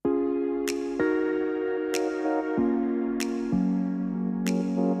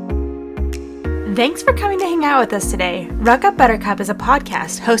Thanks for coming to hang out with us today. Ruck Up Buttercup is a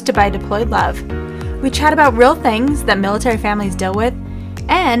podcast hosted by Deployed Love. We chat about real things that military families deal with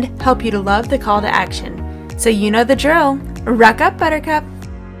and help you to love the call to action. So you know the drill. Ruck Up Buttercup.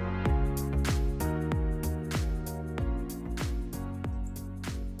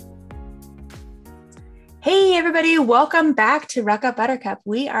 Hey everybody, welcome back to Ruck Up Buttercup.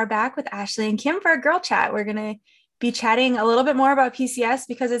 We are back with Ashley and Kim for a girl chat. We're going to be chatting a little bit more about PCS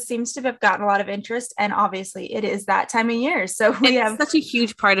because it seems to have gotten a lot of interest, and obviously it is that time of year. So we have such a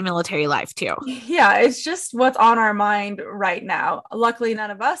huge part of military life too. Yeah, it's just what's on our mind right now. Luckily,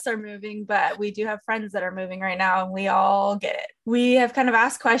 none of us are moving, but we do have friends that are moving right now, and we all get it. We have kind of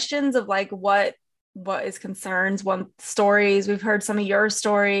asked questions of like what is concerns, stories. We've heard some of your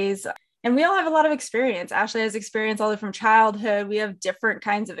stories. And we all have a lot of experience. Ashley has experience all the way from childhood. We have different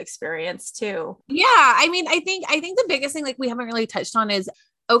kinds of experience too. Yeah. I mean, I think the biggest thing like we haven't really touched on is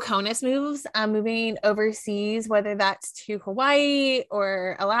OCONUS moves, moving overseas, whether that's to Hawaii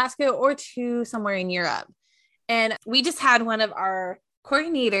or Alaska or to somewhere in Europe. And we just had one of our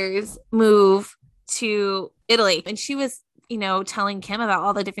coordinators move to Italy, and she was, telling Kim about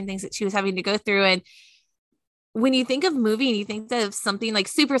all the different things that she was having to go through. And when you think of moving, you think of something like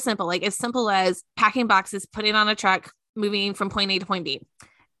super simple, like as simple as packing boxes, putting on a truck, moving from point A to point B.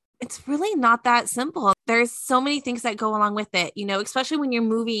 It's really not that simple. There's so many things that go along with it, especially when you're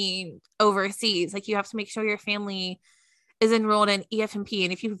moving overseas. Like you have to make sure your family is enrolled in EF&P.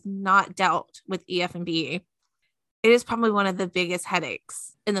 And if you've not dealt with EF&P, it is probably one of the biggest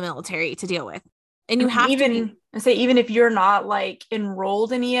headaches in the military to deal with. And you have even if you're not like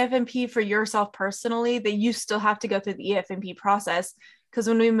enrolled in EF&P for yourself personally, that you still have to go through the EF&P process. Because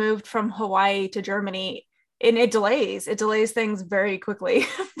when we moved from Hawaii to Germany, and it delays things very quickly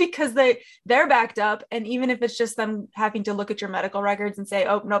because they're backed up. And even if it's just them having to look at your medical records and say,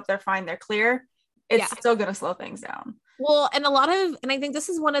 oh, nope, they're fine, they're clear, it's still going to slow things down. Well, and I think this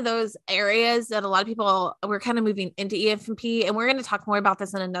is one of those areas that a lot of people, we're kind of moving into EF&P, and we're going to talk more about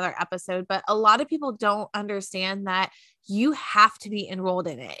this in another episode, but a lot of people don't understand that you have to be enrolled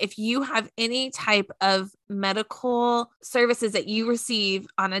in it. If you have any type of medical services that you receive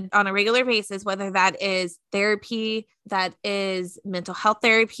on a regular basis, whether that is therapy, that is mental health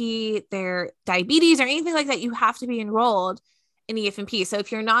therapy, their diabetes or anything like that, you have to be enrolled in EF&P. So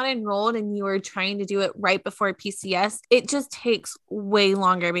if you're not enrolled and you are trying to do it right before PCS, it just takes way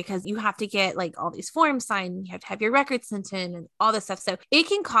longer because you have to get like all these forms signed. You have to have your records sent in and all this stuff. So it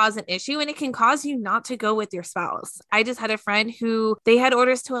can cause an issue, and it can cause you not to go with your spouse. I just had a friend who they had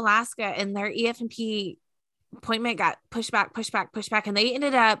orders to Alaska, and their EF&P appointment got pushed back. And they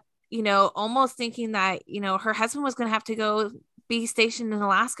ended up, almost thinking that, her husband was going to have to go be stationed in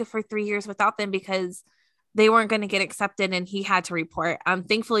Alaska for 3 years without them because they weren't going to get accepted, and he had to report.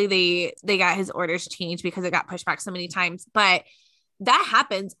 Thankfully they got his orders changed because it got pushed back so many times, but that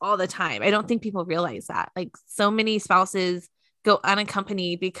happens all the time. I don't think people realize that. Like so many spouses go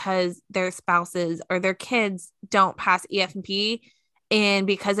unaccompanied because their spouses or their kids don't pass EF&P, and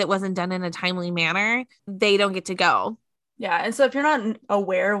because it wasn't done in a timely manner, they don't get to go. Yeah. And so if you're not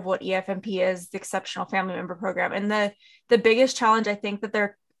aware of what EF&P is, the Exceptional Family Member Program, and the biggest challenge I think that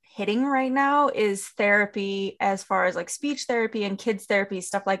they're hitting right now is therapy, as far as like speech therapy and kids therapy,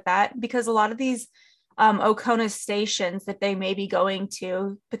 stuff like that, because a lot of these OCONUS stations that they may be going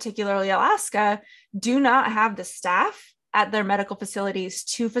to, particularly Alaska, do not have the staff at their medical facilities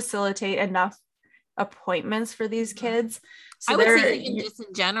to facilitate enough appointments for these kids. So I would say even just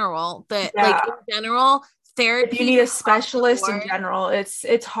in general, like in general, therapy. If you need a specialist in general,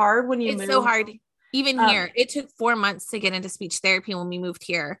 it's hard when you move. It's so hard. Even here, it took 4 months to get into speech therapy when we moved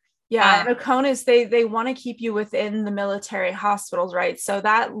here. Yeah, and OCONUS, they want to keep you within the military hospitals, right? So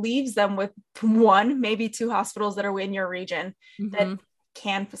that leaves them with one, maybe two hospitals that are in your region that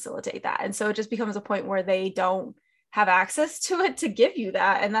can facilitate that. And so it just becomes a point where they don't have access to it to give you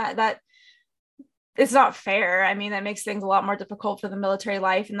that. And that it's not fair. I mean, that makes things a lot more difficult for the military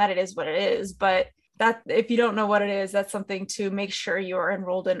life, and that it is what it is. But that if you don't know what it is, that's something to make sure you're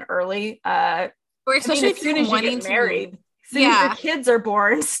enrolled in early. Or especially if you're wanting to married, soon as your kids are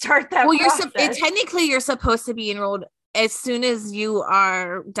born, start that. Well, technically you're supposed to be enrolled as soon as you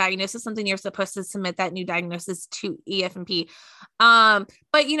are diagnosed with something. You're supposed to submit that new diagnosis to EF&P. But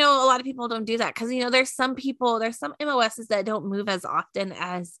a lot of people don't do that because there's some MOSs that don't move as often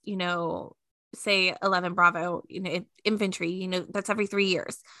as say 11 Bravo, infantry, that's every 3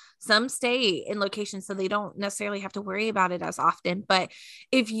 years. Some stay in locations so they don't necessarily have to worry about it as often. But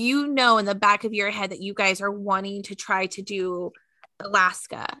if in the back of your head that you guys are wanting to try to do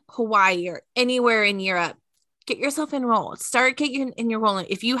Alaska, Hawaii, or anywhere in Europe, get yourself enrolled, start getting in your enrollment.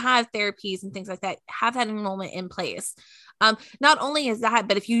 If you have therapies and things like that, have that enrollment in place. Not only is that,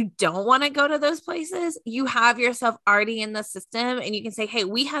 but if you don't want to go to those places, you have yourself already in the system and you can say, hey,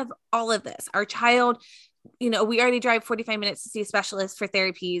 we have all of this. Our child, we already drive 45 minutes to see a specialist for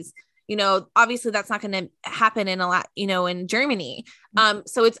therapies. Obviously that's not going to happen in a lot, in Germany.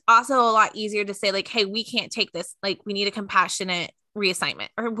 So it's also a lot easier to say like, hey, we can't take this. Like we need a compassionate reassignment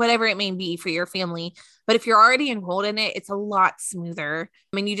or whatever it may be for your family. But if you're already enrolled in it, it's a lot smoother.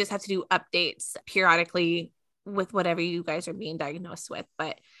 I mean, you just have to do updates periodically with whatever you guys are being diagnosed with.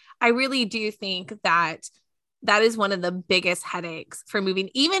 But I really do think that is one of the biggest headaches for moving,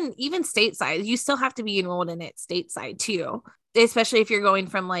 even stateside. You still have to be enrolled in it stateside too, especially if you're going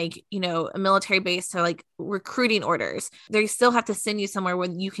from like, a military base to like recruiting orders. They still have to send you somewhere where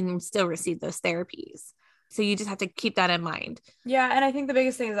you can still receive those therapies. So you just have to keep that in mind. Yeah. And I think the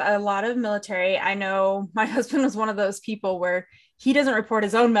biggest thing is a lot of military, I know my husband was one of those people where he doesn't report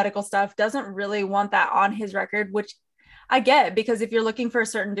his own medical stuff, doesn't really want that on his record, which I get, because if you're looking for a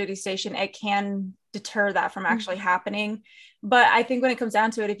certain duty station, it can deter that from actually happening. But I think when it comes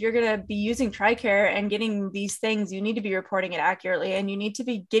down to it, if you're going to be using TRICARE and getting these things, you need to be reporting it accurately, and you need to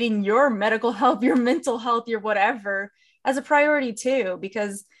be getting your medical health, your mental health, your whatever as a priority too,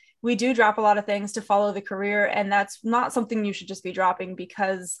 because we do drop a lot of things to follow the career. And that's not something you should just be dropping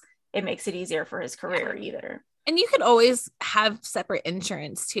because it makes it easier for his career either. And you could always have separate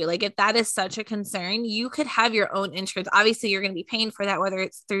insurance too. Like if that is such a concern, you could have your own insurance. Obviously, you're going to be paying for that, whether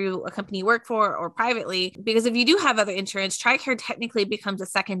it's through a company you work for or privately, because if you do have other insurance, TRICARE technically becomes a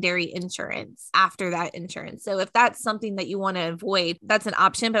secondary insurance after that insurance. So if that's something that you want to avoid, that's an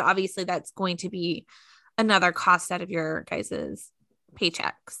option, but obviously that's going to be another cost out of your guys's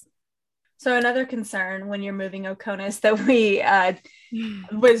paychecks. So another concern when you're moving Oconus that we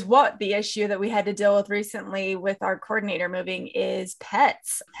was the issue that we had to deal with recently with our coordinator moving is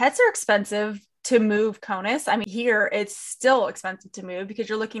pets. Pets are expensive to move CONUS. I mean, here it's still expensive to move because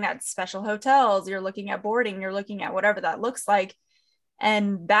you're looking at special hotels, you're looking at boarding, you're looking at whatever that looks like.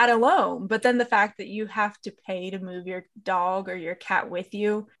 And that alone, but then the fact that you have to pay to move your dog or your cat with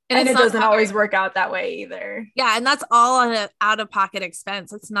you, and it doesn't always work out that way either. Yeah, and that's all an out-of-pocket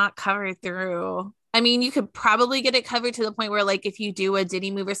expense. It's not covered through. I mean, you could probably get it covered to the point where, like, if you do a Diddy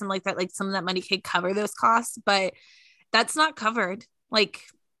move or something like that, like some of that money could cover those costs, but that's not covered. Like,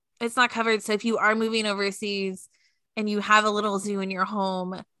 it's not covered. So if you are moving overseas and you have a little zoo in your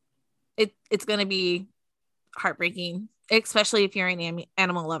home, it's going to be heartbreaking, especially if you're an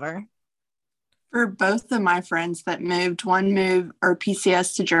animal lover. For both of my friends that moved, one moved or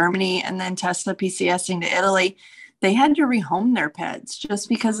PCS to Germany and then Tesla PCSing to Italy, they had to rehome their pets just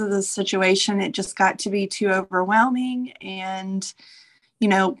because of the situation. It just got to be too overwhelming. And,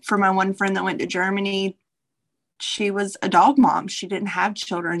 for my one friend that went to Germany, she was a dog mom. She didn't have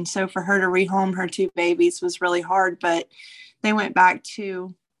children. So for her to rehome her two babies was really hard, but they went back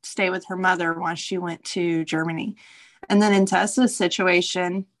to stay with her mother while she went to Germany. And then in Tessa's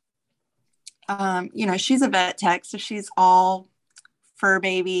situation, she's a vet tech, so she's all fur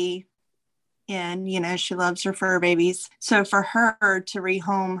baby and, she loves her fur babies. So for her to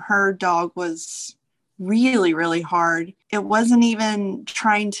rehome her dog was really, really hard. It wasn't even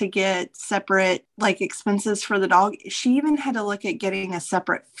trying to get separate expenses for the dog. She even had to look at getting a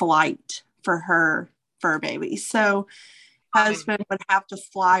separate flight for her fur baby. So husband would have to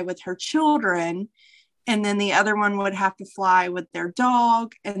fly with her children, and then the other one would have to fly with their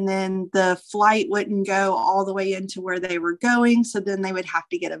dog, and then the flight wouldn't go all the way into where they were going. So then they would have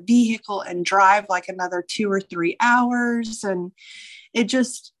to get a vehicle and drive another 2 or 3 hours. And it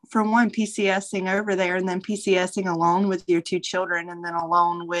just, from one, PCSing over there and then PCSing alone with your two children and then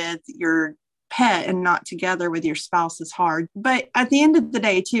alone with your pet and not together with your spouse is hard. But at the end of the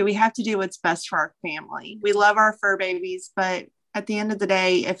day too, we have to do what's best for our family. We love our fur babies, but at the end of the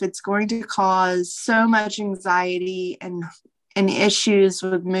day, if it's going to cause so much anxiety and issues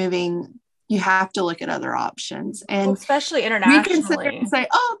with moving, you have to look at other options. And especially internationally. We can sit there and say,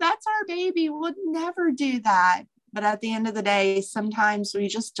 oh, that's our baby. We'll never do that. But at the end of the day, sometimes we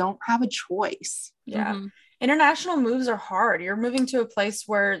just don't have a choice. Yeah. Mm-hmm. International moves are hard. You're moving to a place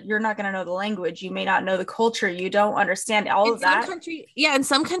where you're not going to know the language. You may not know the culture. You don't understand all of that. And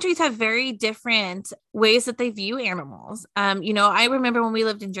some countries have very different ways that they view animals. I remember when we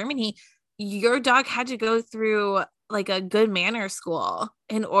lived in Germany, your dog had to go through a good manner school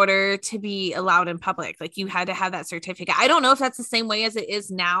in order to be allowed in public. You had to have that certificate. I don't know if that's the same way as it is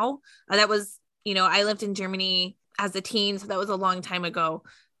now. That was, I lived in Germany as a teen, so that was a long time ago,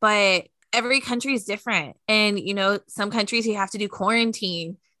 but every country is different. And, some countries you have to do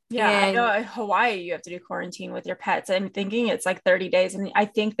quarantine Yeah, I know in Hawaii you have to do quarantine with your pets. I'm thinking it's like 30 days. And I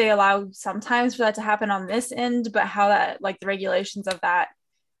think they allow sometimes for that to happen on this end, but how that, like the regulations of that,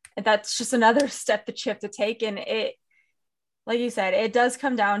 that's just another step that you have to take. And it, like you said, it does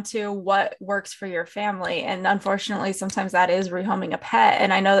come down to what works for your family. And unfortunately, sometimes that is rehoming a pet.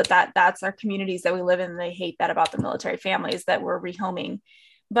 And I know that's our communities that we live in. They hate that about the military families that we're rehoming.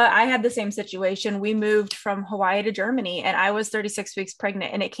 But I had the same situation. We moved from Hawaii to Germany and I was 36 weeks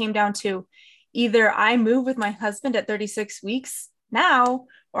pregnant. And it came down to either I move with my husband at 36 weeks now,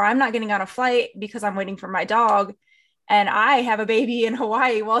 or I'm not getting on a flight because I'm waiting for my dog. And I have a baby in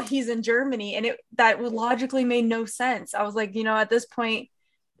Hawaii while he's in Germany. And that logically made no sense. I was like, at this point,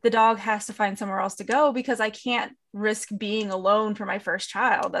 the dog has to find somewhere else to go because I can't risk being alone for my first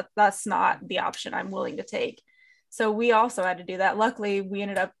child. That's not the option I'm willing to take. So we also had to do that. Luckily, we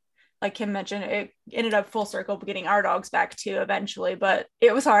ended up, like Kim mentioned, it ended up full circle getting our dogs back too eventually, but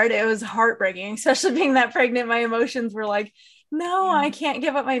it was hard. It was heartbreaking, especially being that pregnant. My emotions were like, no, I can't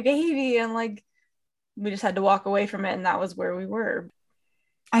give up my baby. And like, we just had to walk away from it. And that was where we were.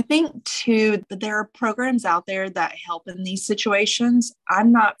 I think too, that there are programs out there that help in these situations.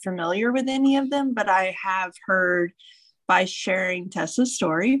 I'm not familiar with any of them, but I have heard by sharing Tessa's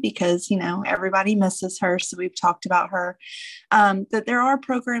story because, everybody misses her. So we've talked about her, that there are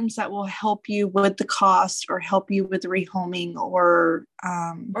programs that will help you with the cost or help you with rehoming or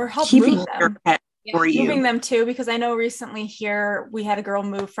help keeping move your them. pet for you. Moving them too, because I know recently here we had a girl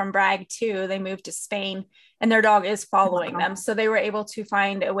move from Bragg too. They moved to Spain and their dog is following them. So they were able to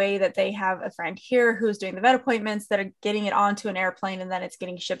find a way that they have a friend here who's doing the vet appointments that are getting it onto an airplane and then it's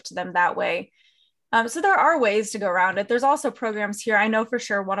getting shipped to them that way. So there are ways to go around it. There's also programs here. I know for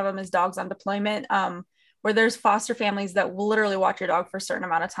sure one of them is Dogs on Deployment, where there's foster families that will literally watch your dog for a certain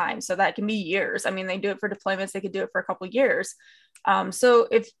amount of time. So that can be years. I mean, they do it for deployments. They could do it for a couple of years. So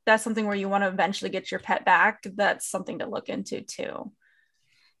if that's something where you want to eventually get your pet back, that's something to look into too.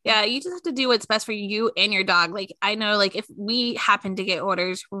 Yeah, you just have to do what's best for you and your dog. Like, I know, like, if we happen to get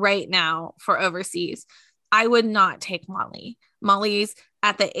orders right now for overseas, I would not take Molly. Molly's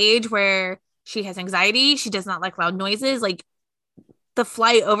at the age where she has anxiety. She does not like loud noises. Like, the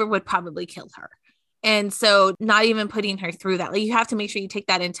flight over would probably kill her. And so not even putting her through that, like, you have to make sure you take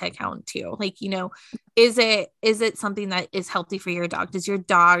that into account too. Like, is it something that is healthy for your dog? Does your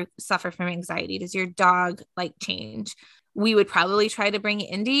dog suffer from anxiety? Does your dog like change? We would probably try to bring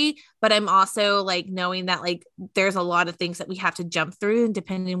Indy, but I'm also like knowing that like there's a lot of things that we have to jump through, and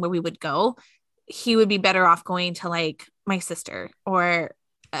depending on where we would go, he would be better off going to like my sister or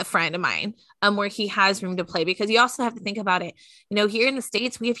a friend of mine, where he has room to play, because you also have to think about it. Here in the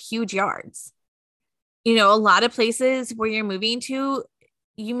States, we have huge yards. A lot of places where you're moving to,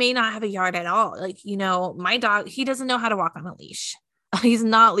 you may not have a yard at all. Like, my dog, he doesn't know how to walk on a leash. He's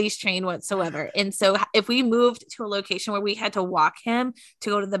not leash trained whatsoever. And so if we moved to a location where we had to walk him to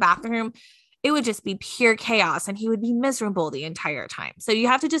go to the bathroom, it would just be pure chaos and he would be miserable the entire time. So you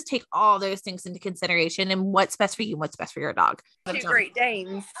have to just take all those things into consideration and what's best for you, what's best for your dog. Two Great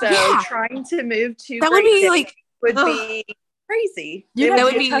Danes. So trying to move to that would be like, would be crazy. That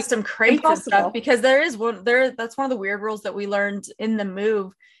would be custom crates and stuff, because that's one of the weird rules that we learned in the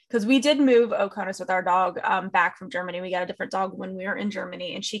move, because we did move Oconus with our dog back from Germany. We got a different dog when we were in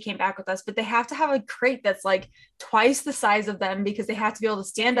Germany and she came back with us, but they have to have a crate that's like twice the size of them because they have to be able to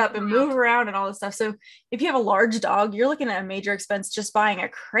stand up and move around and all this stuff. So if you have a large dog, you're looking at a major expense just buying a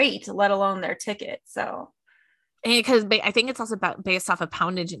crate, let alone their ticket. So because I think it's also based off of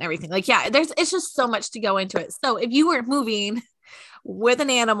poundage and everything. Like, yeah, it's just so much to go into it. So if you were moving with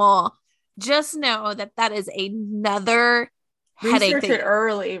an animal, just know that is another headache. Research it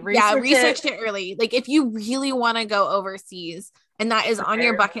early. Research it early. Like, if you really want to go overseas and that is on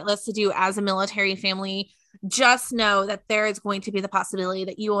your bucket list to do as a military family, just know that there is going to be the possibility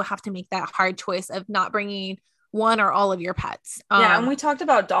that you will have to make that hard choice of not bringing one or all of your pets. And we talked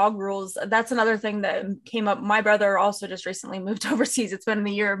about dog rules. That's another thing that came up. My brother also just recently moved overseas. It's been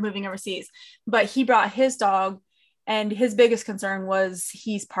the year of moving overseas, but he brought his dog and his biggest concern was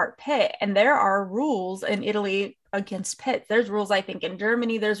he's part pit. And there are rules in Italy against pits. There's rules, I think, in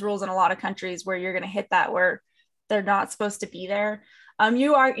Germany. There's rules in a lot of countries where you're going to hit that where they're not supposed to be there.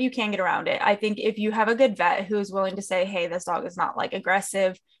 You can get around it. I think if you have a good vet who is willing to say, hey, this dog is not like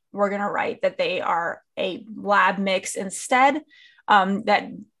aggressive, we're going to write that they are a lab mix instead,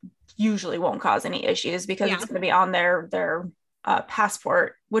 that usually won't cause any issues because it's going to be on their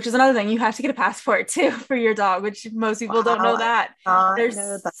passport, which is another thing. You have to get a passport too for your dog, which most people don't know that. There's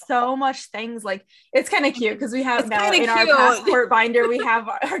so much things like, it's kind of cute because we have now in our passport binder, we have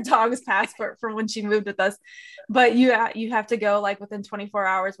our dog's passport from when she moved with us. But you have to go like within 24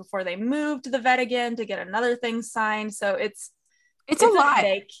 hours before they move to the vet again to get another thing signed. So it's a lot.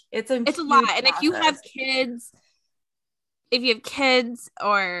 Headache. It's a lot. And if you have kids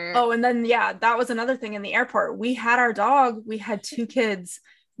or and then that was another thing in the airport. We had our dog, we had 2 kids,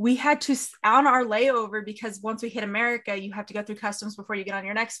 we had to on our layover, because once we hit America you have to go through customs before you get on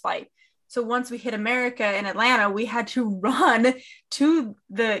your next flight. So once we hit America in Atlanta, we had to run to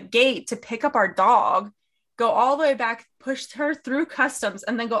the gate to pick up our dog, go all the way back, push her through customs,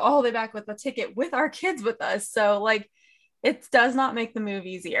 and then go all the way back with the ticket with our kids with us. So like, it does not make the move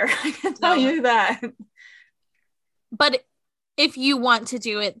easier. I can tell you that. But if you want to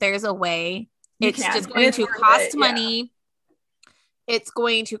do it, there's a way. It's just going to cost money. It's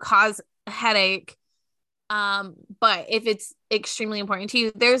going to cause a headache. But if it's extremely important to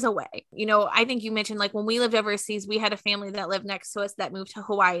you, there's a way. You know, I think you mentioned like when we lived overseas, we had a family that lived next to us that moved to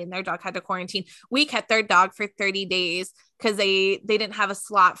Hawaii and their dog had to quarantine. We kept their dog for 30 days because they didn't have a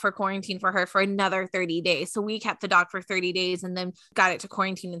slot for quarantine for her for another 30 days. So we kept the dog for 30 days and then got it to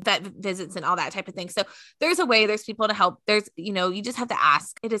quarantine and vet visits and all that type of thing. So there's a way, there's people to help. There's, you know, you just have to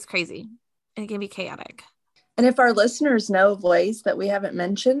ask. It is crazy and it can be chaotic. And if our listeners know of ways that we haven't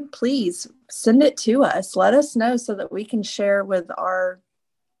mentioned, please send it to us. Let us know so that we can share with our,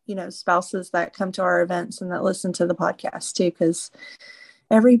 you know, spouses that come to our events and that listen to the podcast too, because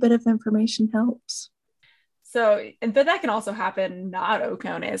every bit of information helps. So, but that can also happen not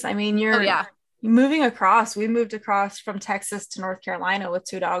Oconus. I mean, you're moving across. We moved across from Texas to North Carolina with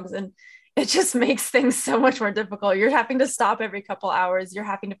 2 dogs, and it just makes things so much more difficult. You're having to stop every couple hours. You're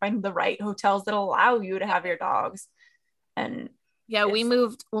having to find the right hotels that allow you to have your dogs. And when we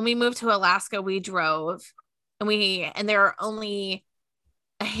moved to Alaska, we drove and there are only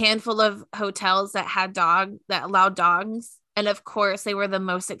a handful of hotels that allowed dogs. And of course they were the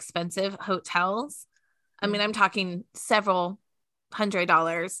most expensive hotels. I mean, I'm talking several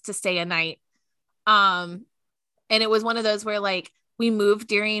 $100s to stay a night. And it was one of those where like, we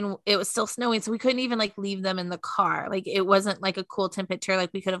moved it was still snowing, so we couldn't even like leave them in the car. Like it wasn't like a cool temperature.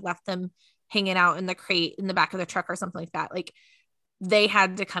 Like we could have left them hanging out in the crate in the back of the truck or something like that. Like they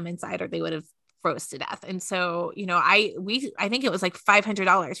had to come inside or they would have froze to death. And so, you know, I think it was like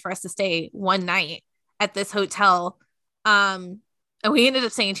 $500 for us to stay one night at this hotel. And we ended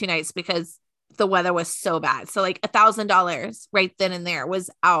up staying 2 nights because the weather was so bad. So like $1,000 right then and there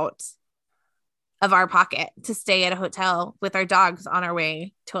was out of our pocket to stay at a hotel with our dogs on our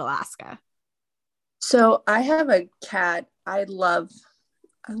way to Alaska. So I have a cat. I love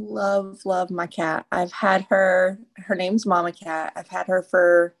my cat. I've had her name's Mama Cat. I've had her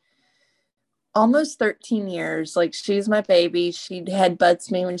for almost 13 years. Like she's my baby. She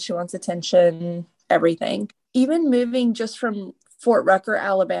headbutts me when she wants attention, everything. Even moving just from Fort Rucker,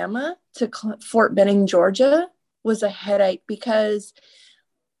 Alabama to Fort Benning, Georgia was a headache because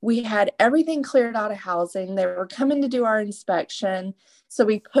we had everything cleared out of housing. They were coming to do our inspection. So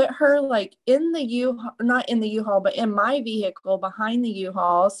we put her like in the not in the U-Haul, but in my vehicle behind the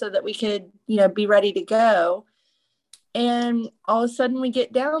U-Haul so that we could, you know, be ready to go. And all of a sudden we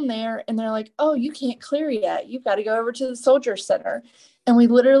get down there and they're like, oh, you can't clear yet. You've got to go over to the Soldier Center. And we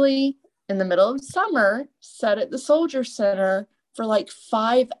literally, in the middle of summer, sat at the Soldier Center for like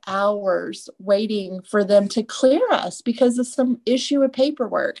 5 hours waiting for them to clear us because of some issue with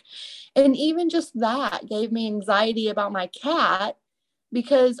paperwork. And even just that gave me anxiety about my cat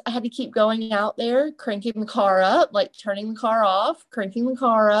because I had to keep going out there, cranking the car up, like turning the car off, cranking the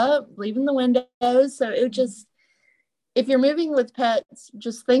car up, leaving the windows. So it just, if you're moving with pets,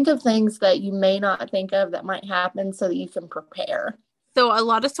 just think of things that you may not think of that might happen so that you can prepare. So a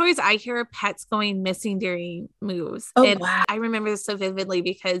lot of stories I hear of pets going missing during moves. Oh, and wow. I remember this so vividly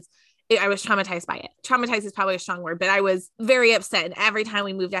because I was traumatized by it. Traumatized is probably a strong word, but I was very upset. And every time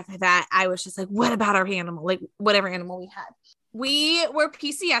we moved after that, I was just like, what about our animal? Like whatever animal we had. We were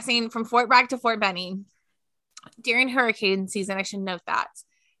PCSing from Fort Bragg to Fort Benning during hurricane season. I should note that.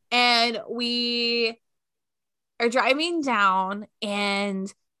 And we are driving down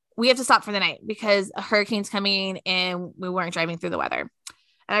and we have to stop for the night because a hurricane's coming and we weren't driving through the weather.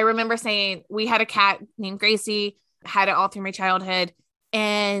 And I remember saying we had a cat named Gracie, had it all through my childhood.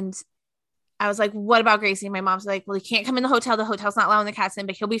 And I was like, what about Gracie? And my mom's like, well, he can't come in the hotel. The hotel's not allowing the cats in,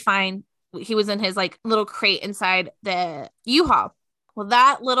 but he'll be fine. He was in his like little crate inside the U-Haul. Well,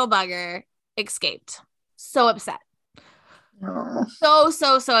 that little bugger escaped. So upset. Oh.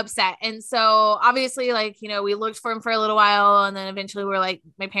 So upset. And so obviously, like, you know, we looked for him for a little while, and then eventually we're like,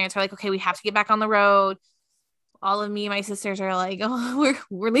 my parents were like, okay, we have to get back on the road. All of me and my sisters are like, oh,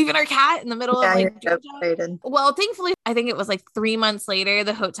 we're leaving our cat in the middle of like Georgia. Well, thankfully, I think it was like 3 months later,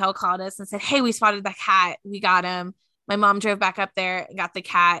 the hotel called us and said, hey, we spotted that cat. We got him. My mom drove back up there and got the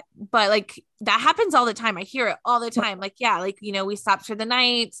cat. But like that happens all the time. I hear it all the time. Like, yeah, like, you know, we stopped for the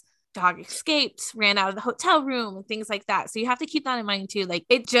night. Dog escaped, ran out of the hotel room, and things like that. So you have to keep that in mind too. Like,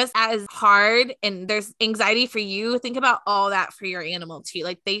 it's just as hard, and there's anxiety for you. Think about all that for your animal too.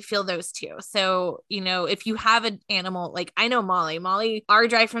 Like, they feel those too. So, you know, if you have an animal, like I know Molly, our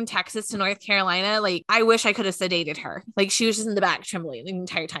drive from Texas to North Carolina, like I wish I could have sedated her. Like, she was just in the back trembling the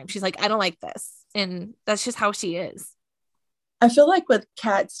entire time. She's like, I don't like this. And that's just how she is. I feel like with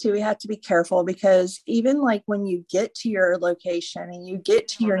cats too, we have to be careful, because even like when you get to your location and you get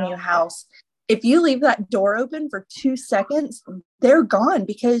to your new house, if you leave that door open for 2 seconds, they're gone,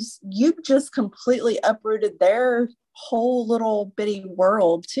 because you've just completely uprooted their whole little bitty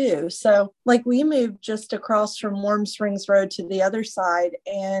world too. So like we moved just across from Warm Springs Road to the other side,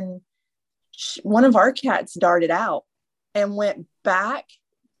 and one of our cats darted out and went back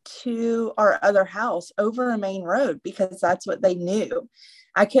to our other house over a main road, because that's what they knew.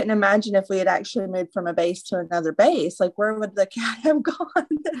 I couldn't imagine if we had actually moved from a base to another base, like where would the cat have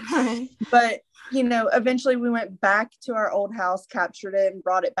gone? But you know, eventually we went back to our old house, captured it, and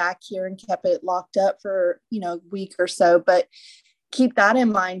brought it back here and kept it locked up for, you know, a week or so. But keep that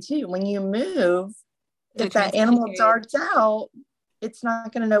in mind too. When you move, if that animal darts out, it's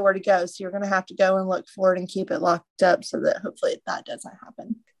not going to know where to go. So you're going to have to go and look for it and keep it locked up, so that hopefully that doesn't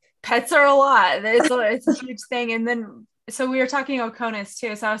happen. Pets are a lot. It's a huge thing. And then, so we were talking Oconus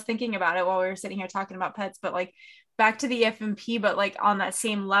too. So I was thinking about it while we were sitting here talking about pets, but like back to the FMP, but like on that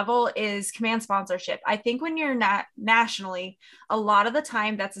same level is command sponsorship. I think when you're not nationally, a lot of the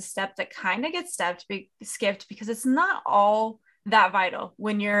time that's a step that kind of gets skipped, because it's not all that vital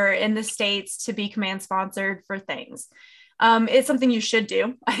when you're in the States to be command sponsored for things. It's something you should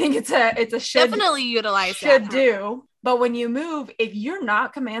do. I think it's a should definitely utilize should do. But when you move, if you're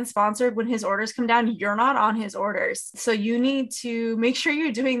not command sponsored, when his orders come down, you're not on his orders. So you need to make sure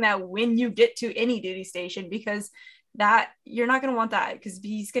you're doing that when you get to any duty station, because that you're not going to want that, because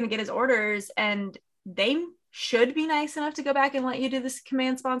he's going to get his orders, and they should be nice enough to go back and let you do this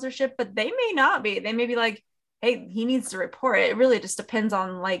command sponsorship, but they may not be. They may be like, hey, he needs to report it. It really just depends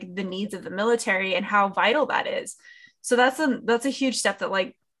on like the needs of the military and how vital that is. So that's a huge step that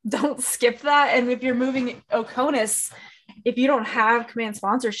like, don't skip that. And if you're moving Oconus, if you don't have command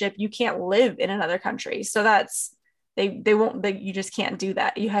sponsorship, you can't live in another country. So that's, you just can't do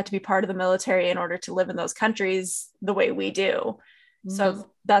that. You have to be part of the military in order to live in those countries the way we do. Mm-hmm.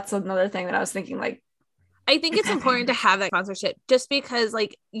 So that's another thing that I was thinking, like, I think it's important to have that sponsorship, just because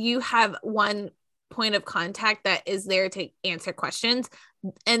like you have one point of contact that is there to answer questions,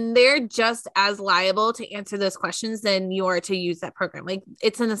 and they're just as liable to answer those questions than you are to use that program. Like,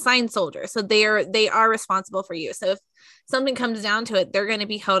 it's an assigned soldier, so they are responsible for you. So if something comes down to it, they're going to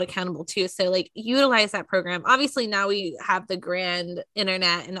be held accountable too. So like, utilize that program. Obviously now we have the grand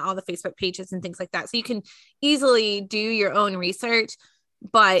internet and all the Facebook pages and things like that, so you can easily do your own research,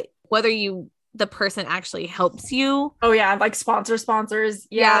 but whether the person actually helps you. Oh yeah, like sponsors.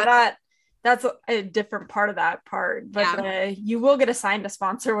 Yeah. That's a different part of that part, but you will get assigned a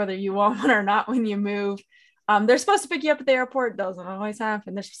sponsor whether you want one or not when you move. They're supposed to pick you up at the airport. Doesn't always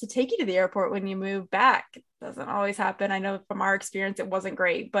happen. They're supposed to take you to the airport when you move back. Doesn't always happen. I know from our experience it wasn't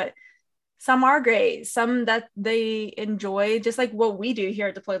great, but some are great. Some that they enjoy, just like what we do here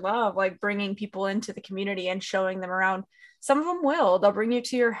at Deploy Love, like bringing people into the community and showing them around. Some of them they'll bring you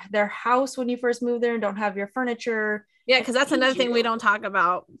to their house when you first move there and don't have your furniture. Yeah, because that's another thing we don't talk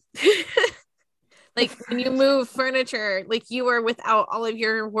about. Like, when you move furniture, like you are without all of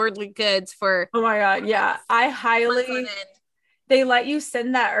your worldly goods for. Oh my God. Yeah. They let you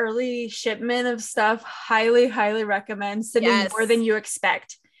send that early shipment of stuff. Highly, highly recommend sending more than you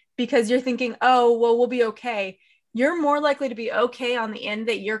expect, because you're thinking, oh, well, we'll be okay. You're more likely to be okay on the end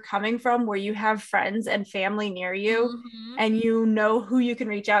that you're coming from, where you have friends and family near you, mm-hmm. and you know who you can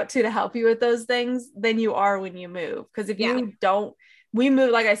reach out to help you with those things, than you are when you move. Because if you don't, we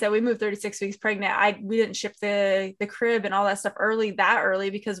moved, like I said, we moved 36 weeks pregnant. We didn't ship the crib and all that stuff that early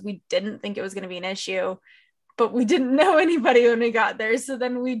because we didn't think it was going to be an issue, but we didn't know anybody when we got there. So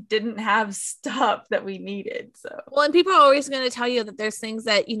then we didn't have stuff that we needed. So, well, and people are always going to tell you that there's things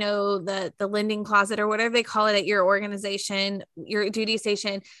that, you know, the lending closet or whatever they call it at your organization, your duty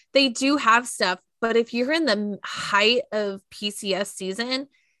station, they do have stuff. But if you're in the height of PCS season,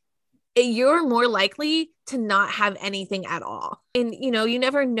 you're more likely to not have anything at all. And, you know, you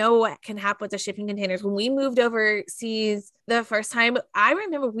never know what can happen with the shipping containers. When we moved overseas the first time, I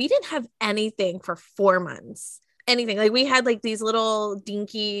remember we didn't have anything for 4 months. Anything. Like we had like these little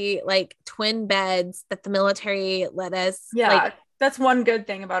dinky, like twin beds that the military let us. Yeah. Like, that's one good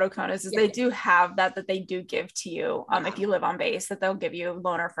thing about Oconus is they do have that they do give to you. If you live on base, that they'll give you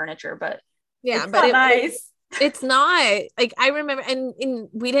loaner furniture, but yeah, it's not nice. It's not like, I remember, and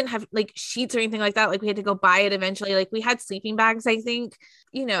we didn't have like sheets or anything like that. Like we had to go buy it eventually. Like we had sleeping bags, I think,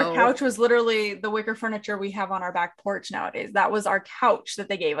 you know. Our couch was literally the wicker furniture we have on our back porch nowadays. That was our couch that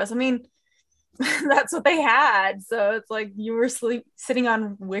they gave us. I mean, that's what they had. So it's like you were sitting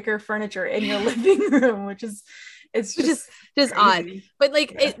on wicker furniture in your living room, which is just odd. But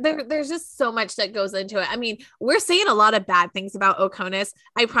like there's just so much that goes into it. I mean, we're saying a lot of bad things about Oconus.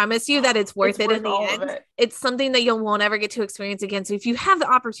 I promise you that it's worth it in the end. It's something that you won't ever get to experience again. So if you have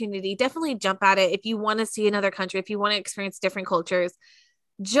the opportunity, definitely jump at it. If you want to see another country, if you want to experience different cultures,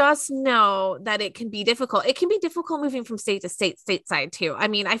 just know that it can be difficult. It can be difficult moving from state to state, stateside too. I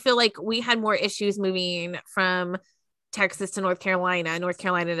mean, I feel like we had more issues moving from Texas to North Carolina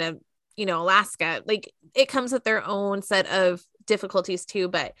to, you know, Alaska. Like it comes with their own set of difficulties too,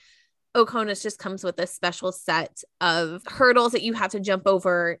 but Oconus just comes with a special set of hurdles that you have to jump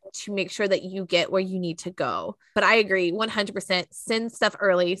over to make sure that you get where you need to go. But I agree 100%. Send stuff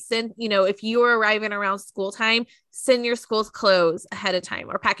early. You know, if you are arriving around school time, send your school's clothes ahead of time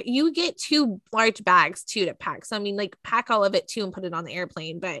or pack. You get 2 large bags too to pack. So I mean, like pack all of it too and put it on the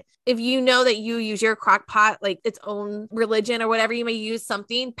airplane. But if you know that you use your crock pot, like its own religion or whatever, you may use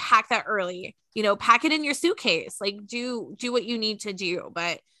something, pack that early, you know, pack it in your suitcase, like do what you need to do.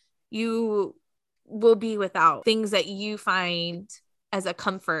 But you will be without things that you find as a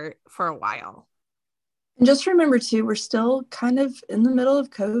comfort for a while. And just remember too, we're still kind of in the middle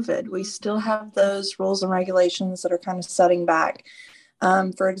of COVID. We still have those rules and regulations that are kind of setting back.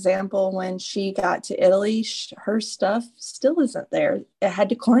 For example, when she got to Italy, her stuff still isn't there. It had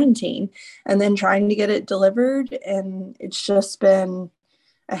to quarantine and then trying to get it delivered. And it's just been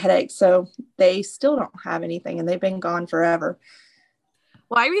a headache. So they still don't have anything and they've been gone forever.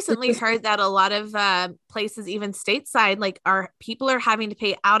 Well, I recently heard that a lot of places, even stateside, like people are having to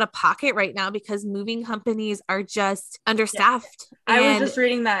pay out of pocket right now because moving companies are just understaffed. Yeah. I was just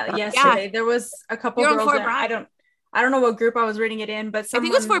reading that yesterday. There was a couple girls there. I don't know what group I was reading it in, but I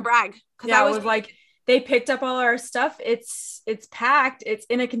think it was Fort Bragg. Yeah, it was like they picked up all our stuff. It's packed. It's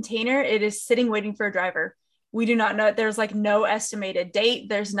in a container. It is sitting waiting for a driver. We do not know. There's like no estimated date.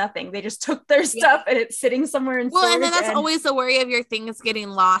 There's nothing. They just took their stuff and it's sitting somewhere in storage. Well, and then that's always the worry of your things getting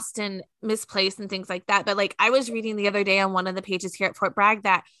lost and misplaced and things like that. But like I was reading the other day on one of the pages here at Fort Bragg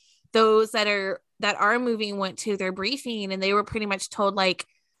that those that are moving went to their briefing and they were pretty much told like,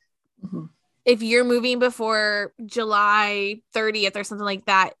 if you're moving before July 30th or something like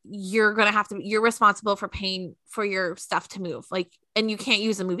that, you're responsible for paying for your stuff to move. Like, and you can't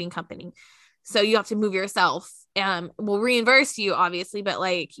use a moving company. So you have to move yourself. We'll reimburse you obviously, but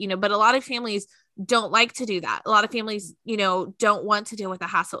like, you know, but a lot of families don't like to do that. A lot of families, you know, don't want to deal with the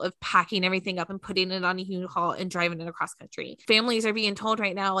hassle of packing everything up and putting it on a U-Haul and driving it across country. Families are being told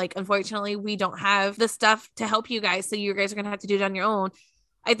right now, like, unfortunately, we don't have the stuff to help you guys. So you guys are going to have to do it on your own.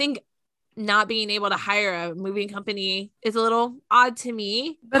 I think not being able to hire a moving company is a little odd to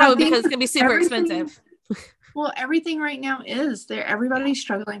me, probably because it's going to be super expensive. Well, everything right now is there. Everybody's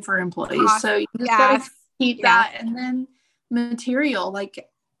struggling for employees. So you just got to keep that. And then material, like,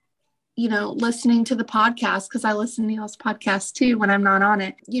 you know, listening to the podcast, because I listen to y'all's podcast too when I'm not on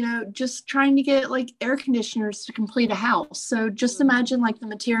it, you know, just trying to get like air conditioners to complete a house. So just imagine like the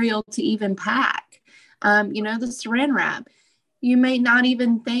material to even pack, you know, the saran wrap. You may not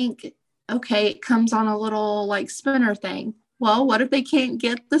even think, okay, it comes on a little like spinner thing. Well, what if they can't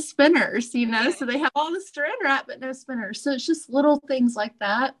get the spinners, you know? So they have all the saran wrap, but no spinners. So it's just little things like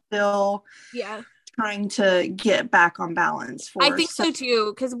that. Still trying to get back on balance. I think so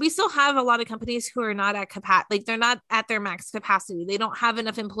too, because we still have a lot of companies who are not at capacity. Like they're not at their max capacity. They don't have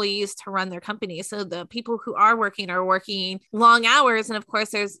enough employees to run their company. So the people who are working long hours. And of course,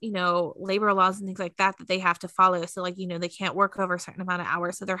 there's, you know, labor laws and things like that they have to follow. So like, you know, they can't work over a certain amount of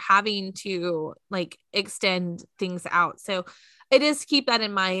hours. So they're having to like extend things out. So it is, keep that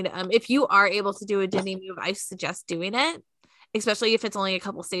in mind. If you are able to do a Disney move, I suggest doing it, especially if it's only a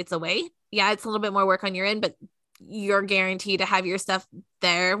couple states away. Yeah, it's a little bit more work on your end, but you're guaranteed to have your stuff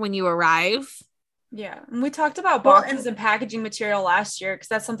there when you arrive. Yeah. And we talked about boxes and packaging material last year, because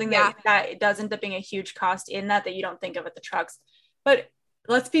that's something that does end up being a huge cost in that you don't think of at the trucks. But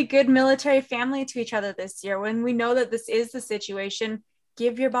let's be good military family to each other this year. When we know that this is the situation,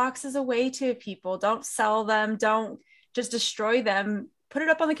 give your boxes away to people. Don't sell them. Don't just destroy them. Put it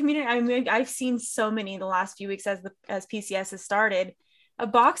up on the community. I mean, I've seen so many in the last few weeks as PCS has started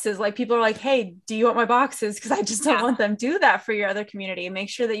boxes. Like people are like, hey, do you want my boxes? Because I just don't want them. Do that for your other community. Make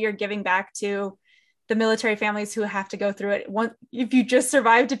sure that you're giving back to the military families who have to go through it. If you just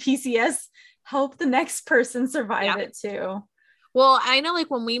survived a PCS, help the next person survive it too. Well, I know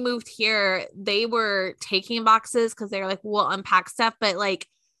like when we moved here, they were taking boxes because they're like, we'll unpack stuff. But like,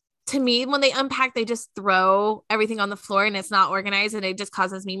 to me, when they unpack, they just throw everything on the floor and it's not organized, and it just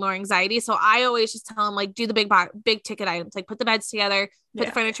causes me more anxiety. So I always just tell them like, do the big ticket items, like put the beds together, put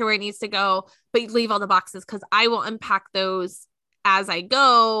the furniture where it needs to go, but leave all the boxes, because I will unpack those as I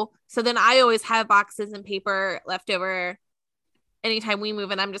go. So then I always have boxes and paper left over anytime we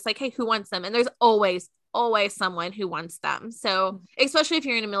move, and I'm just like, hey, who wants them? And there's always someone who wants them. So especially if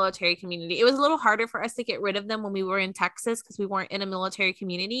you're in a military community, it was a little harder for us to get rid of them when we were in Texas because we weren't in a military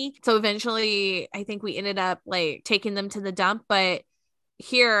community. So eventually I think we ended up like taking them to the dump. But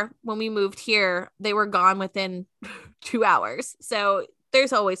here, when we moved here, they were gone within 2 hours. So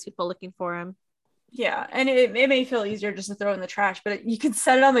there's always people looking for them. Yeah. And it may feel easier just to throw in the trash, but you can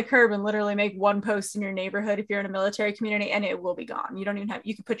set it on the curb and literally make one post in your neighborhood if you're in a military community, and it will be gone. You don't even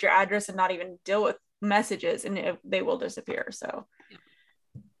you can put your address and not even deal with messages, and they will disappear. So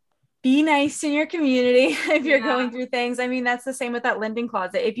be nice in your community if you're going through things. I mean, that's the same with that lending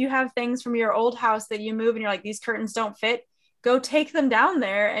closet. If you have things from your old house that you move and you're like, these curtains don't fit, go take them down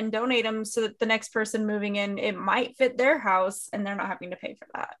there and donate them so that the next person moving in, it might fit their house and they're not having to pay for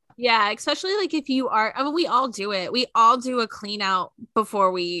that. Yeah, especially like if you are, I mean, we all do it. We all do a clean out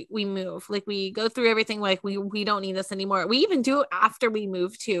before we move. Like we go through everything, like we don't need this anymore. We even do it after we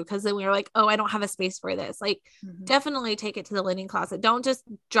move too, because then we're like, oh, I don't have a space for this. Like definitely take it to the linen closet. Don't just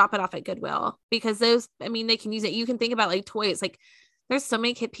drop it off at Goodwill, because those, I mean, they can use it. You can think about like toys. Like there's so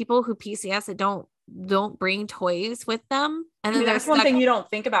many people who PCS that don't bring toys with them. And then that's one thing you don't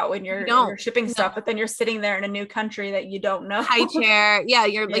think about when you're shipping stuff, but then you're sitting there in a new country that you don't know. High chair. Yeah.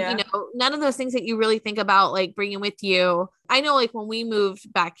 You're like, you know, none of those things that you really think about like bringing with you. I know like when we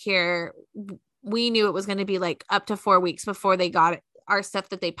moved back here, we knew it was going to be like up to 4 weeks before they got our stuff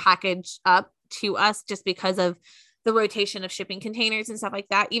that they packaged up to us, just because of the rotation of shipping containers and stuff like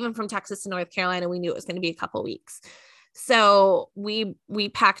that. Even from Texas to North Carolina, we knew it was going to be a couple weeks. So we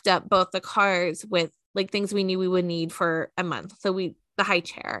packed up both the cars with like things we knew we would need for a month. So the high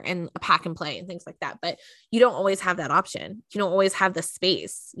chair and a pack and play and things like that. But you don't always have that option. You don't always have the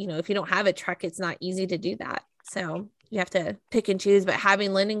space. You know, if you don't have a truck, it's not easy to do that. So you have to pick and choose. But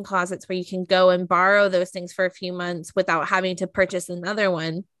having linen closets where you can go and borrow those things for a few months without having to purchase another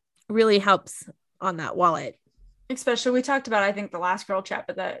one really helps on that wallet. Especially, we talked about, I think the last girl chat,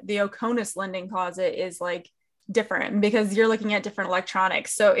 but the Oconus lending closet is like different because you're looking at different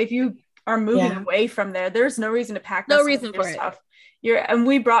electronics. So if you are moving away from there's no reason to pack no reason for stuff. And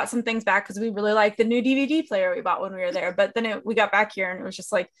we brought some things back because we really liked the new DVD player we bought when we were there. But then we got back here and it was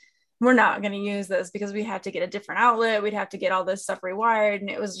just like, we're not going to use this because we had to get a different outlet. We'd have to get all this stuff rewired. And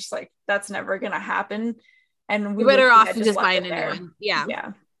it was just like, that's never going to happen. And we better off just buying a new one.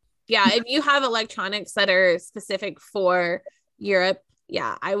 Yeah. If you have electronics that are specific for Europe,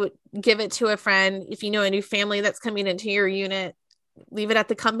 I would give it to a friend. If you know a new family that's coming into your unit, leave it at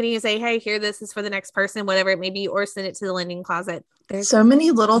the company and say, hey, here, this is for the next person, whatever it may be, or send it to the lending closet. There's so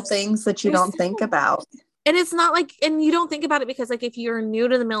many little things that you don't think about. And it's not like, and you don't think about it because like, if you're new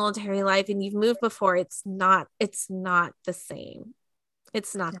to the military life and you've moved before, it's not the same.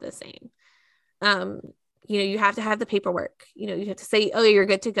 It's not the same. You know, you have to have the paperwork, you know, you have to say, oh, you're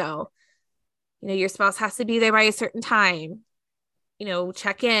good to go. You know, your spouse has to be there by a certain time, you know,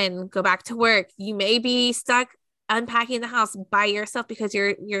 check in, go back to work. You may be stuck unpacking the house by yourself because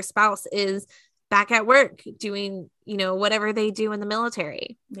your spouse is back at work doing, you know, whatever they do in the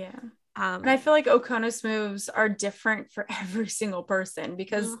military. Yeah. And I feel like Oconus moves are different for every single person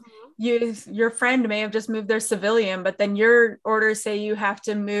because your friend may have just moved their civilian, but then your orders say you have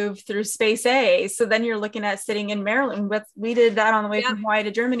to move through space A. So then you're looking at sitting in Maryland. But we did that on the way from Hawaii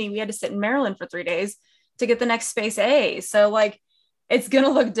to Germany. We had to sit in Maryland for 3 days to get the next space A. So like, it's going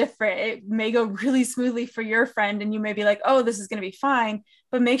to look different. It may go really smoothly for your friend and you may be like, oh, this is going to be fine,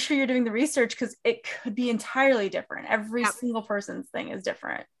 but make sure you're doing the research because it could be entirely different. Every single person's thing is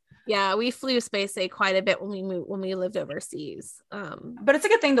different. Yeah, we flew space A quite a bit when we lived overseas. But it's a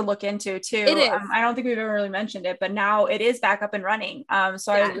good thing to look into too. It is. I don't think we've ever really mentioned it, but now it is back up and running. I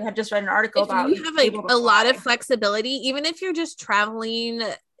had just read an article about you have like a lot of flexibility, even if you're just traveling.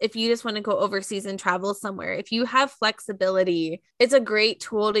 If you just want to go overseas and travel somewhere, if you have flexibility, it's a great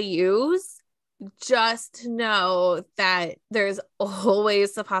tool to use just know that there's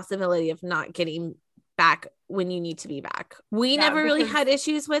always the possibility of not getting back when you need to be back. We never really had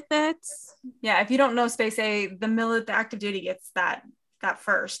issues with it. Yeah, if you don't know Space A, the active duty gets that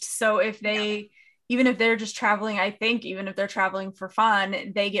first. So if they, even if they're just traveling, I think even if they're traveling for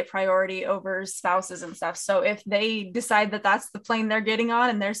fun, they get priority over spouses and stuff. So if they decide that that's the plane they're getting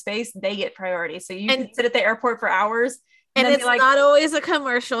on in their space, they get priority. So you can sit at the airport for hours. And it's not always a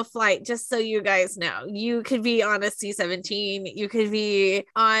commercial flight, just so you guys know. You could be on a C-17. You could be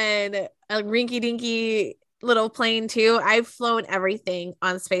on a rinky-dinky little plane too. I've flown everything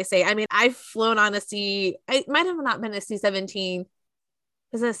on Space A. I mean, I've flown on it might have not been a C-17.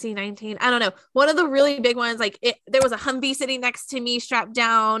 Is it a C-19? I don't know. One of the really big ones, there was a Humvee sitting next to me strapped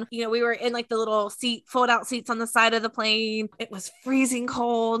down. You know, we were in like the little fold out seats on the side of the plane. It was freezing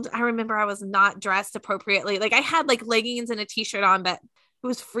cold. I remember I was not dressed appropriately. Like I had like leggings and a t-shirt on, but it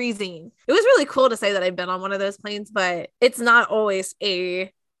was freezing. It was really cool to say that I've been on one of those planes, but it's not always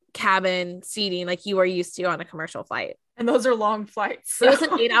a cabin seating like you are used to on a commercial flight. And those are long flights. So. It was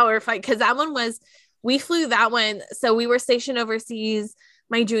an 8-hour flight because we flew that one. So we were stationed overseas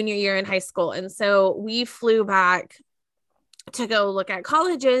my junior year in high school. And so we flew back to go look at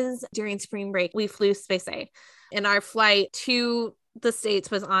colleges during spring break. We flew Space A, and our flight to the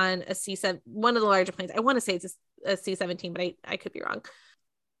States was on a C-7, one of the larger planes. I want to say it's a C-17, but I could be wrong.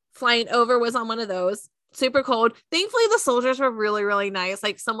 Flying over was on one of those. Super cold. Thankfully, the soldiers were really, really nice.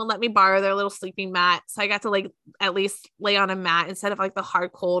 Like someone let me borrow their little sleeping mat. So I got to like at least lay on a mat instead of like the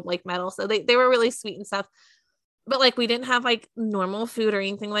hard cold like metal. So they were really sweet and stuff. But like we didn't have like normal food or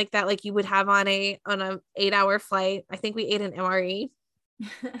anything like that like you would have on a 8-hour flight. I think we ate an MRE.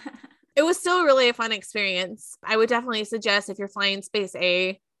 It was still really a fun experience. I would definitely suggest if you're flying Space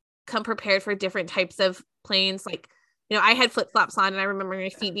A, come prepared for different types of planes. Like, you know, I had flip-flops on and I remember my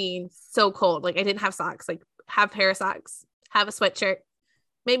feet being so cold. Like I didn't have socks. Like have a pair of socks, have a sweatshirt,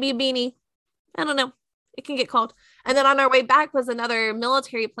 maybe a beanie. I don't know. It can get cold. And then on our way back was another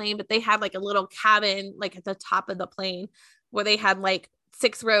military plane, but they had like a little cabin, like at the top of the plane where they had like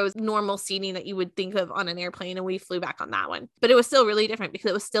 6 rows normal seating that you would think of on an airplane. And we flew back on that one, but it was still really different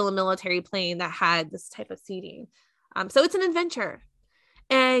because it was still a military plane that had this type of seating. So it's an adventure.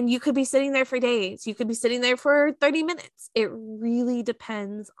 And you could be sitting there for days. You could be sitting there for 30 minutes. It really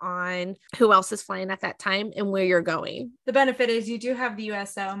depends on who else is flying at that time and where you're going. The benefit is you do have the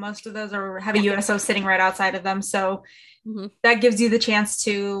USO. Most of those have a USO sitting right outside of them. So that gives you the chance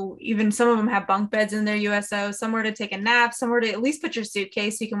to, even some of them have bunk beds in their USO, somewhere to take a nap, somewhere to at least put your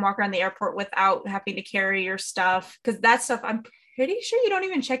suitcase so you can walk around the airport without having to carry your stuff. Because that stuff, I'm pretty sure you don't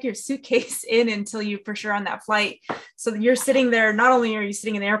even check your suitcase in until you for sure on that flight. So you're sitting there, not only are you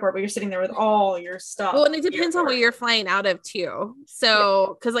sitting in the airport, but you're sitting there with all your stuff. Well, and it depends on where you're flying out of too.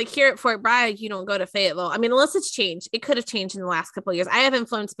 So, because like here at Fort Bragg, you don't go to Fayetteville. I mean, unless it's changed. It could have changed in the last couple of years. I haven't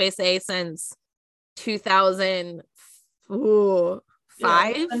flown Space A since 2005.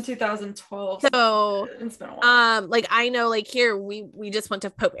 In 2012. So it's been a while. Like I know like here we just went to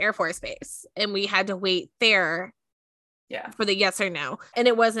Pope Air Force Base and we had to wait there for the yes or no. And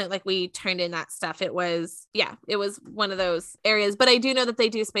it wasn't like we turned in that stuff. It was one of those areas. But I do know that they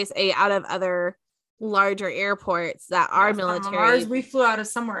do Space A out of other larger airports that are military. Ours, we flew out of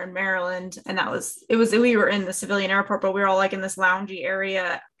somewhere in Maryland, and we were in the civilian airport, but we were all like in this loungy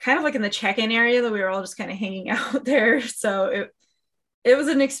area, kind of like in the check-in area that we were all just kind of hanging out there. So it was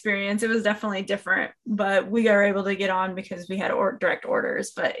an experience. It was definitely different, but we were able to get on because we had direct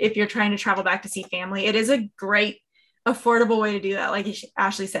orders. But if you're trying to travel back to see family, it is a great affordable way to do that. Like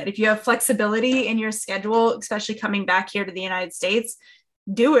Ashley said, if you have flexibility in your schedule, especially coming back here to the United States,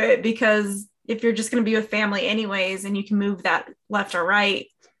 do it, because if you're just going to be with family anyways, and you can move that left or right,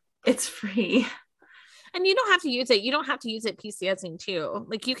 it's free. And you don't have to use it. You don't have to use it PCSing too.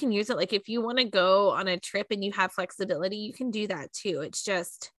 Like you can use it. Like if you want to go on a trip and you have flexibility, you can do that too. It's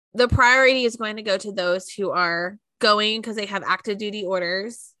just the priority is going to go to those who are going because they have active duty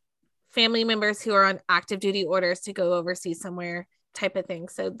orders, family members who are on active duty orders to go overseas somewhere type of thing.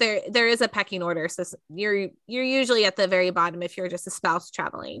 So there is a pecking order. So you're usually at the very bottom if you're just a spouse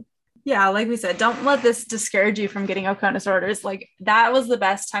traveling. Yeah, like we said, don't let this discourage you from getting OCONUS orders. Like that was the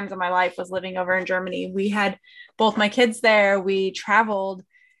best times of my life, was living over in Germany. We had both my kids there. We traveled.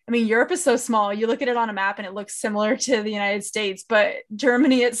 I mean, Europe is so small. You look at it on a map and it looks similar to the United States, but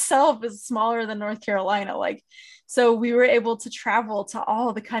Germany itself is smaller than North Carolina. So we were able to travel to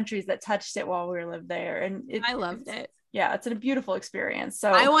all the countries that touched it while we lived there. And I loved it. Yeah, it's a beautiful experience.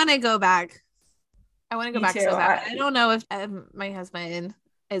 So I want to go back. I want to go back so bad. I don't know if my husband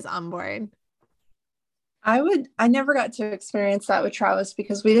is on board. I never got to experience that with Travis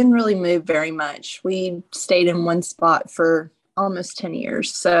because we didn't really move very much. We stayed in one spot for almost 10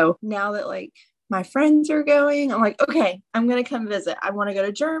 years. So now that like my friends are going, I'm like, okay, I'm going to come visit. I want to go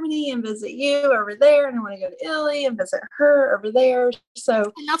to Germany and visit you over there. And I want to go to Italy and visit her over there.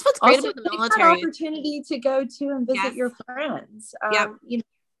 So and that's what's great about the military. An opportunity to go to and visit your friends. You know,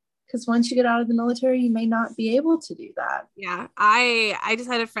 because once you get out of the military, you may not be able to do that. Yeah. I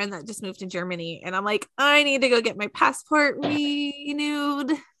just had a friend that just moved to Germany and I'm like, I need to go get my passport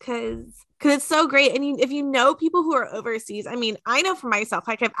renewed because it's so great. And if you know people who are overseas, I mean, I know for myself,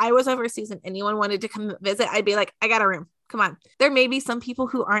 like if I was overseas and anyone wanted to come visit, I'd be like, I got a room. Come on. There may be some people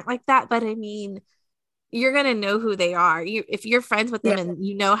who aren't like that, but I mean, you're going to know who they are. If you're friends with them and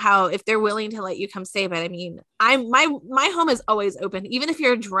you know how, if they're willing to let you come stay. But I mean, my home is always open. Even if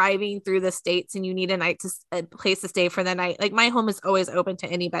you're driving through the States and you need a place to stay for the night, like my home is always open to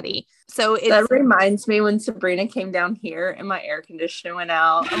anybody. So that reminds me when Sabrina came down here and my air conditioner went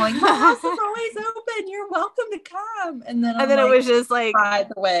out. I'm like, my house is always open. You're welcome to come. And then it was just like, by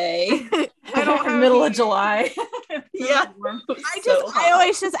the way, I don't have middle of July. Yeah. I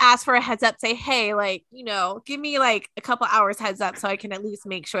always just ask for a heads up, say, hey, like, you know, give me like a couple hours heads up so I can at least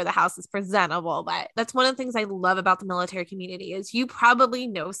make sure the house is presentable. But that's one of the things I love about the military community is you probably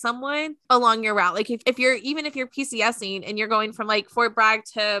know someone along your route. Like if you're PCSing and you're going from like Fort Bragg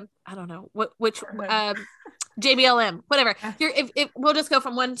to, I don't know which JBLM, whatever. If we'll just go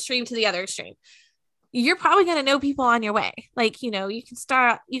from one extreme to the other extreme. You're probably going to know people on your way. Like, you know, you can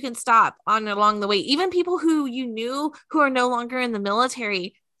stop on along the way. Even people who you knew who are no longer in the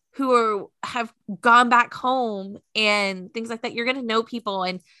military, who have gone back home and things like that. You're going to know people.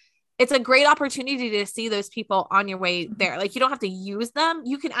 And it's a great opportunity to see those people on your way there. Like you don't have to use them.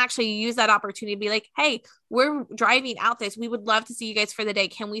 You can actually use that opportunity to be like, hey, we're driving out this. We would love to see you guys for the day.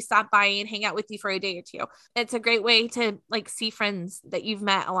 Can we stop by and hang out with you for a day or two? It's a great way to like see friends that you've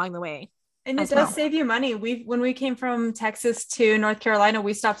met along the way. And it does save you money. When we came from Texas to North Carolina,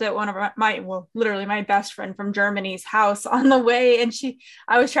 we stopped at one of literally my best friend from Germany's house on the way. And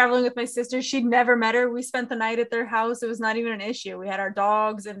I was traveling with my sister. She'd never met her. We spent the night at their house. It was not even an issue. We had our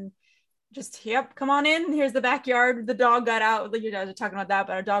dogs and just, come on in. Here's the backyard. The dog got out. You guys are talking about that,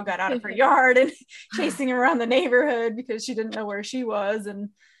 but our dog got out of her yard and chasing her around the neighborhood because she didn't know where she was.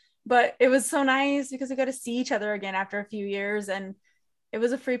 But it was so nice because we got to see each other again after a few years. And it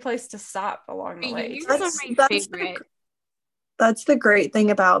was a free place to stop along the way. That's the great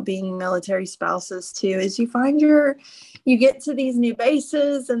thing about being military spouses too, is you get to these new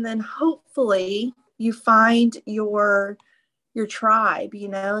bases and then hopefully you find your tribe, you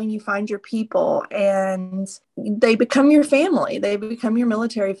know, and you find your people and they become your family. They become your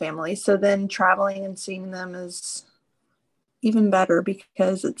military family. So then traveling and seeing them is even better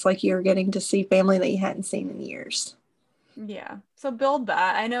because it's like you're getting to see family that you hadn't seen in years. Yeah. So build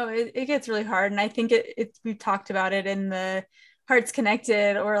that. I know it gets really hard. And I think we've talked about it in the Hearts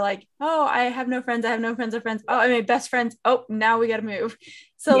Connected or like, oh, I have no friends. I have no friends or friends. Oh, I made best friends. Oh, now we got to move.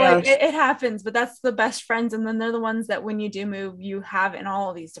 So like it happens, but that's the best friends. And then they're the ones that when you do move, you have in all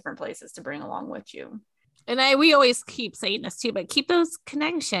of these different places to bring along with you. And we always keep saying this too, but keep those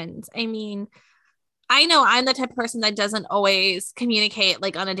connections. I mean, I know I'm the type of person that doesn't always communicate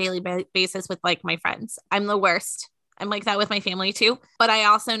like on a daily basis with like my friends. I'm the worst. I'm like that with my family too. But I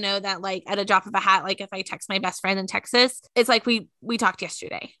also know that like at a drop of a hat, like if I text my best friend in Texas, it's like we talked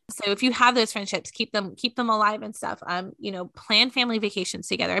yesterday. So if you have those friendships, keep them alive and stuff. You know, plan family vacations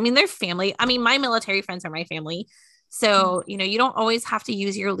together. I mean, they're family. I mean, my military friends are my family. So, you know, you don't always have to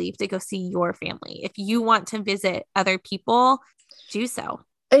use your leave to go see your family. If you want to visit other people, do so.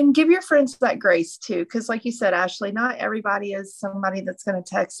 And give your friends that grace too. Cause like you said, Ashley, not everybody is somebody that's going to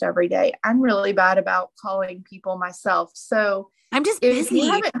text every day. I'm really bad about calling people myself. So I'm just if busy. you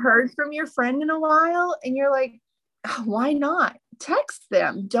haven't heard from your friend in a while and you're like, oh, why not? Text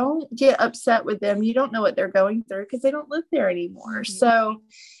them. Don't get upset with them. You don't know what they're going through because they don't live there anymore. Mm-hmm. So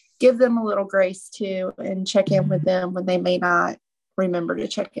give them a little grace too and check in with them when they may not remember to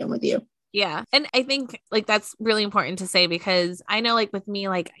check in with you. Yeah. And I think like that's really important to say because I know like with me,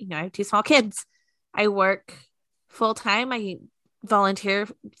 like, you know, I have 2 small kids. I work full time. I volunteer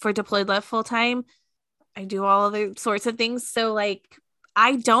for Deployed Love full time. I do all other sorts of things. So like,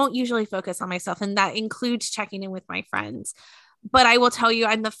 I don't usually focus on myself and that includes checking in with my friends. But I will tell you,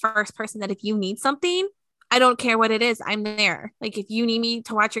 I'm the first person that if you need something, I don't care what it is, I'm there. Like if you need me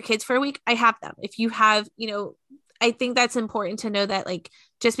to watch your kids for a week, I have them. If you have, you know, I think that's important to know that like,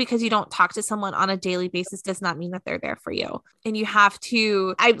 just because you don't talk to someone on a daily basis does not mean that they're there for you. And you have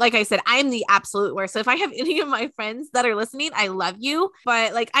to, like I said, I'm the absolute worst. So if I have any of my friends that are listening, I love you,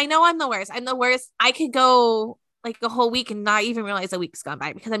 but like, I know I'm the worst. I'm the worst. I could go like a whole week and not even realize a week's gone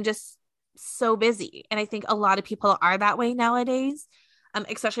by because I'm just so busy. And I think a lot of people are that way nowadays.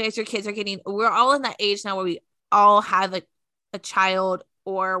 Especially as your kids are we're all in that age now where we all have a child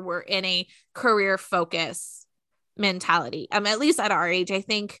or we're in a career focus mentality. At least at our age, I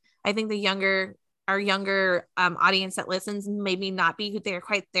think our younger audience that listens maybe not be they're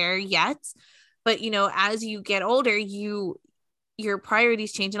quite there yet, but as you get older, your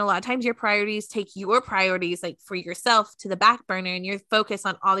priorities change, and a lot of times your priorities take your priorities like for yourself to the back burner, and you're focused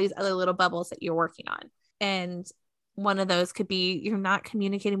on all these other little bubbles that you're working on. And one of those could be you're not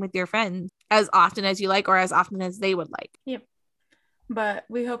communicating with your friends as often as you like or as often as they would like. Yep. But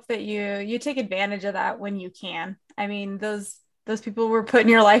we hope that you take advantage of that when you can. I mean, those people were put in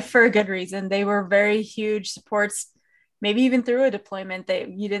your life for a good reason. They were very huge supports, maybe even through a deployment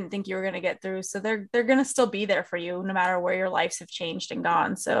that you didn't think you were going to get through. So they're going to still be there for you no matter where your lives have changed and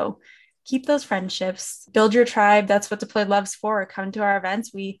gone. So keep those friendships, build your tribe. That's what Deployed Love's for. Come to our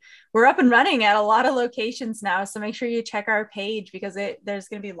events. We're up and running at a lot of locations now. So make sure you check our page because there's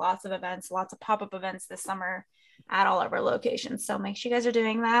going to be lots of events, lots of pop-up events this summer at all of our locations. So make sure you guys are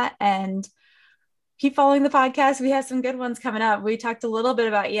doing that and keep following the podcast. We have some good ones coming up. We talked a little bit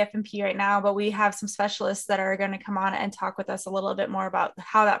about EFMP right now, but we have some specialists that are going to come on and talk with us a little bit more about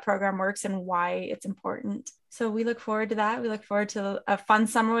how that program works and why it's important. So we look forward to that. We look forward to a fun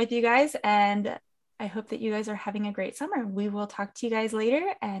summer with you guys. And I hope that you guys are having a great summer. We will talk to you guys later,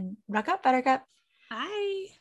 and rock up, Buttercup. Bye.